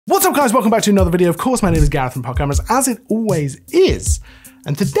What's up guys, welcome back to another video. Of course, my name is Gareth from Pod Cameras, as it always is.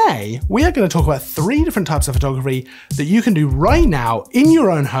 And today, we are going to talk about 3 different types of photography that you can do right now in your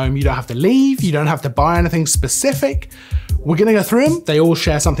own home. You don't have to leave, you don't have to buy anything specific. We're going to go through them. They all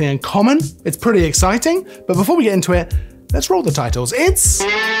share something in common. It's pretty exciting. But before we get into it, let's roll the titles. It's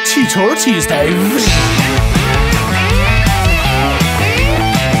Tutorial Tuesday.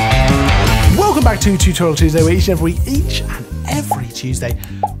 Welcome back to Tutorial Tuesday, where each and every Tuesday,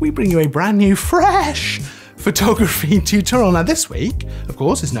 we bring you a brand new, fresh photography tutorial. Now this week, of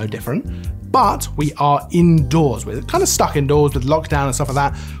course, is no different, but we are indoors. We're kind of stuck indoors with lockdown and stuff like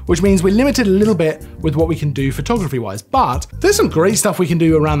that, which means we're limited a little bit with what we can do photography-wise. But there's some great stuff we can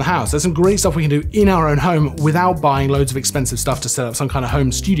do around the house. There's some great stuff we can do in our own home without buying loads of expensive stuff to set up some kind of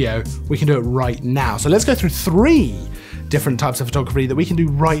home studio. We can do it right now. So let's go through 3 different types of photography that we can do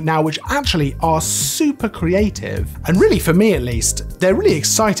right now, which actually are super creative. And really, for me at least, they're really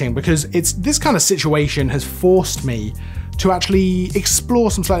exciting because it's this kind of situation has forced me to actually explore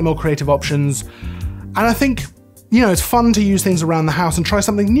some slightly more creative options. And I think, you know, it's fun to use things around the house and try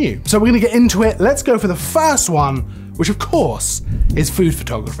something new. So we're gonna get into it. Let's go for the first one, which of course is food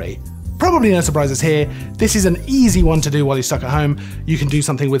photography. Probably no surprises here. This is an easy one to do while you're stuck at home. You can do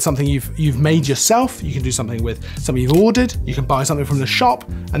something with something you've made yourself. You can do something with something you've ordered. You can buy something from the shop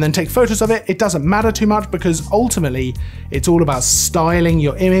and then take photos of it. It doesn't matter too much because ultimately it's all about styling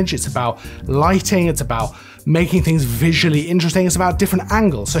your image. It's about lighting. It's about making things visually interesting. It's about different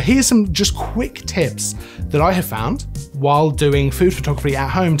angles. So here's some just quick tips that I have found while doing food photography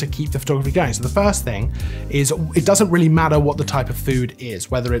at home to keep the photography going. So the first thing is it doesn't really matter what the type of food is,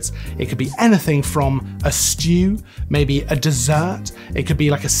 whether it could be anything from a stew, maybe a dessert, it could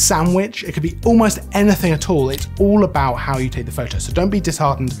be like a sandwich, it could be almost anything at all. It's all about how you take the photo. So don't be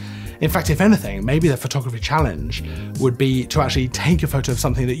disheartened. In fact, if anything, maybe the photography challenge would be to actually take a photo of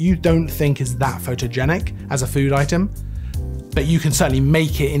something that you don't think is that photogenic as a food item, but you can certainly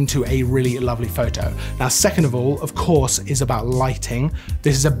make it into a really lovely photo. Now, second of all, of course, is about lighting.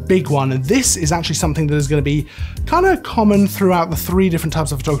 This is a big one, and this is actually something that is gonna be kind of common throughout the 3 different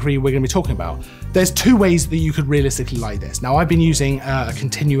types of photography we're gonna be talking about. There's 2 ways that you could realistically light this. Now, I've been using a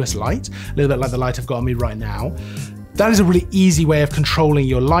continuous light, a little bit like the light I've got on me right now. That is a really easy way of controlling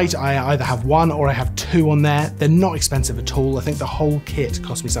your light. I either have 1 or I have 2 on there. They're not expensive at all. I think the whole kit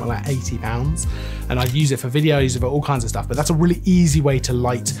cost me something like £80, and I've used it for video, I use it for all kinds of stuff, but that's a really easy way to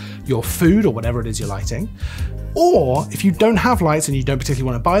light your food or whatever it is you're lighting. Or if you don't have lights and you don't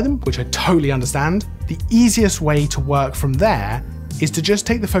particularly want to buy them, which I totally understand, the easiest way to work from there is to just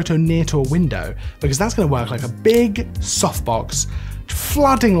take the photo near to a window, because that's going to work like a big softbox,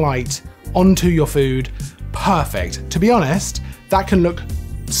 flooding light onto your food. Perfect. To be honest,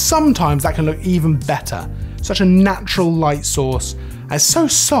 sometimes that can look even better. Such a natural light source, and it's so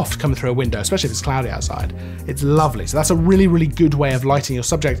soft coming through a window, especially if it's cloudy outside. It's lovely. So that's a really, really good way of lighting your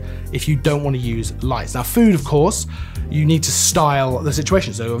subject if you don't want to use lights. Now, food, of course, you need to style the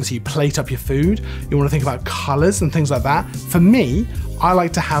situation. So obviously you plate up your food. You want to think about colors and things like that. For me, I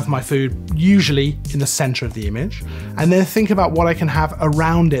like to have my food usually in the center of the image, and then think about what I can have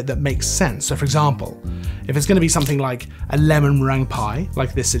around it that makes sense. So for example, if it's gonna be something like a lemon meringue pie,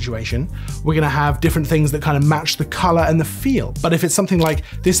 like this situation, we're gonna have different things that kind of match the color and the feel. But if it's something like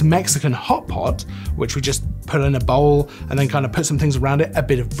this Mexican hot pot, which we just put in a bowl and then kind of put some things around it, a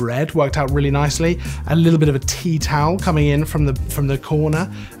bit of bread worked out really nicely, a little bit of a tea towel coming in from the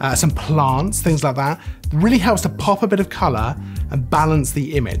corner, some plants, things like that, really helps to pop a bit of color and balance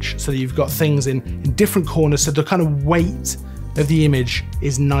the image so that you've got things in different corners, so the kind of weight of the image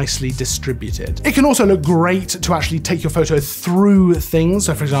is nicely distributed. It can also look great to actually take your photo through things.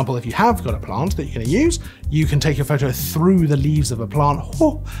 So for example, if you have got a plant that you're gonna use, you can take your photo through the leaves of a plant.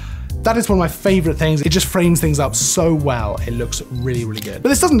 Oh, that is one of my favorite things. It just frames things up so well. It looks really, really good. But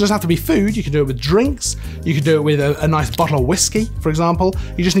this doesn't just have to be food. You can do it with drinks. You can do it with a nice bottle of whiskey, for example.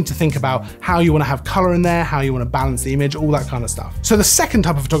 You just need to think about how you want to have color in there, how you want to balance the image, all that kind of stuff. So the second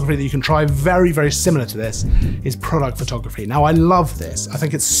type of photography that you can try, very, very similar to this, is product photography. Now, I love this. I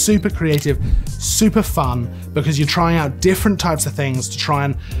think it's super creative, super fun, because you're trying out different types of things to try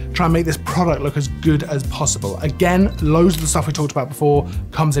and make this product look as good as possible. Again, loads of the stuff we talked about before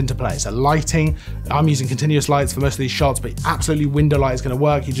comes into play. So lighting, I'm using continuous lights for most of these shots, but absolutely window light is going to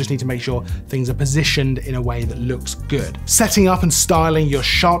work. You just need to make sure things are positioned in a way that looks good. Setting up and styling your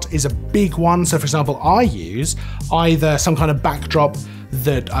shot is a big one. So for example, I use either some kind of backdrop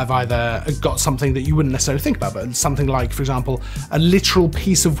that I've either got something that you wouldn't necessarily think about, but something like, for example, a literal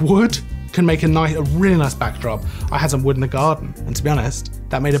piece of wood can make a really nice backdrop. I had some wood in the garden, and to be honest,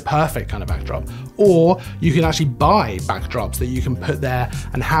 that made a perfect kind of backdrop. Or you can actually buy backdrops that you can put there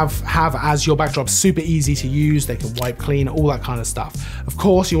and have as your backdrop, super easy to use. They can wipe clean, all that kind of stuff. Of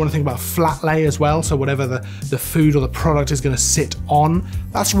course, you want to think about flat lay as well. So whatever the food or the product is going to sit on,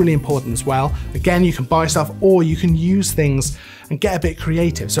 that's really important as well. Again, you can buy stuff or you can use things and get a bit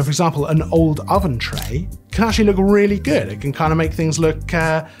creative. So for example, an old oven tray can actually look really good. It can kind of make things look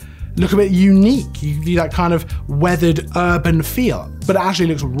a bit unique. You do that kind of weathered urban feel, but it actually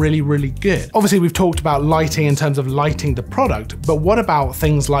looks really, really good. Obviously, we've talked about lighting in terms of lighting the product, but what about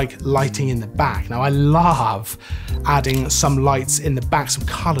things like lighting in the back? Now, I love adding some lights in the back, some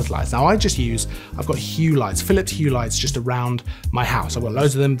colored lights. Now, I've got Hue lights, Philips Hue lights just around my house. I've got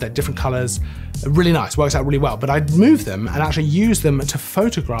loads of them, they're different colors, really nice, works out really well. But I'd move them and actually use them to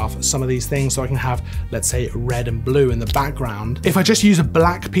photograph some of these things so I can have, let's say, red and blue in the background. If I just use a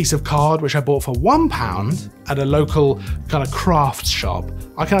black piece of card, which I bought for £1 at a local kind of crafts shop,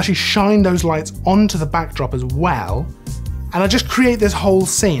 I can actually shine those lights onto the backdrop as well. And I just create this whole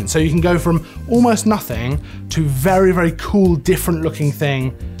scene. So you can go from almost nothing to very, very cool, different looking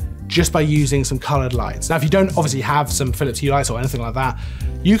thing just by using some colored lights. Now, if you don't obviously have some Philips Hue lights or anything like that,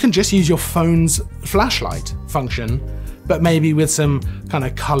 you can just use your phone's flashlight function, but maybe with some kind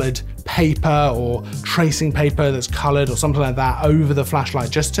of colored paper or tracing paper that's colored or something like that over the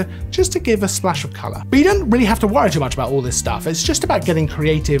flashlight just to give a splash of color. But you don't really have to worry too much about all this stuff. It's just about getting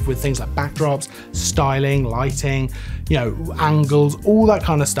creative with things like backdrops, styling, lighting, angles, all that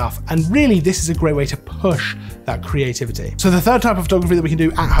kind of stuff. And really, this is a great way to push that creativity. So the third type of photography that we can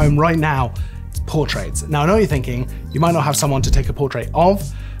do at home right now is portraits. Now, I know what you're thinking, you might not have someone to take a portrait of.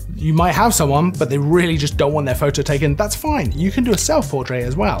 You might have someone, but they really just don't want their photo taken. That's fine. You can do a self-portrait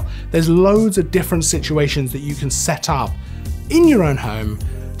as well. There's loads of different situations that you can set up in your own home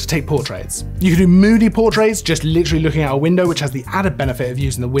to take portraits. You can do moody portraits, just literally looking out a window, which has the added benefit of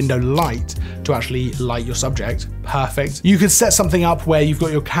using the window light to actually light your subject. Perfect. You could set something up where you've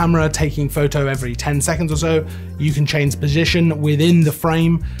got your camera taking photo every 10 seconds or so. You can change position within the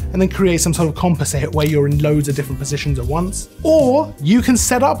frame and then create some sort of composite where you're in loads of different positions at once. Or you can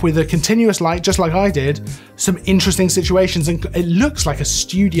set up with a continuous light, just like I did, some interesting situations, and it looks like a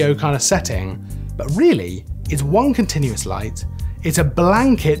studio kind of setting, but really it's one continuous light. It's a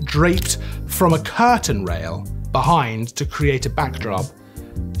blanket draped from a curtain rail behind to create a backdrop.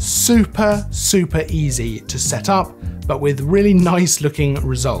 Super, super easy to set up, but with really nice looking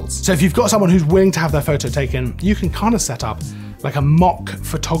results. So if you've got someone who's willing to have their photo taken, you can kind of set up like a mock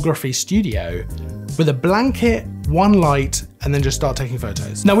photography studio with a blanket, one light, and then just start taking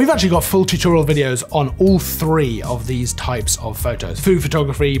photos. Now, we've actually got full tutorial videos on all three of these types of photos: food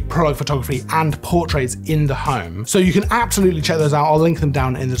photography, product photography, and portraits in the home. So you can absolutely check those out. I'll link them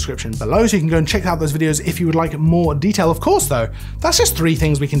down in the description below, so you can go and check out those videos if you would like more detail. Of course, though, that's just 3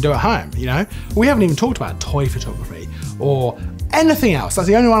 things we can do at home, We haven't even talked about toy photography or anything else. That's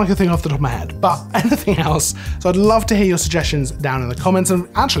the only one I can think of off the top of my head, but anything else. So I'd love to hear your suggestions down in the comments. And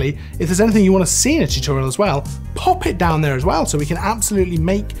actually, if there's anything you want to see in a tutorial as well, pop it down there as well, so we can absolutely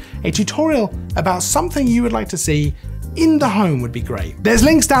make a tutorial about something you would like to see in the home. Would be great. There's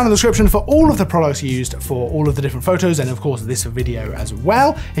links down in the description for all of the products used for all of the different photos, and of course this video as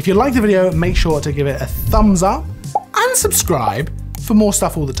well. If you like the video, make sure to give it a thumbs up and subscribe for more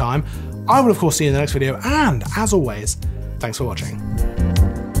stuff all the time. I will of course see you in the next video, and as always, thanks for watching.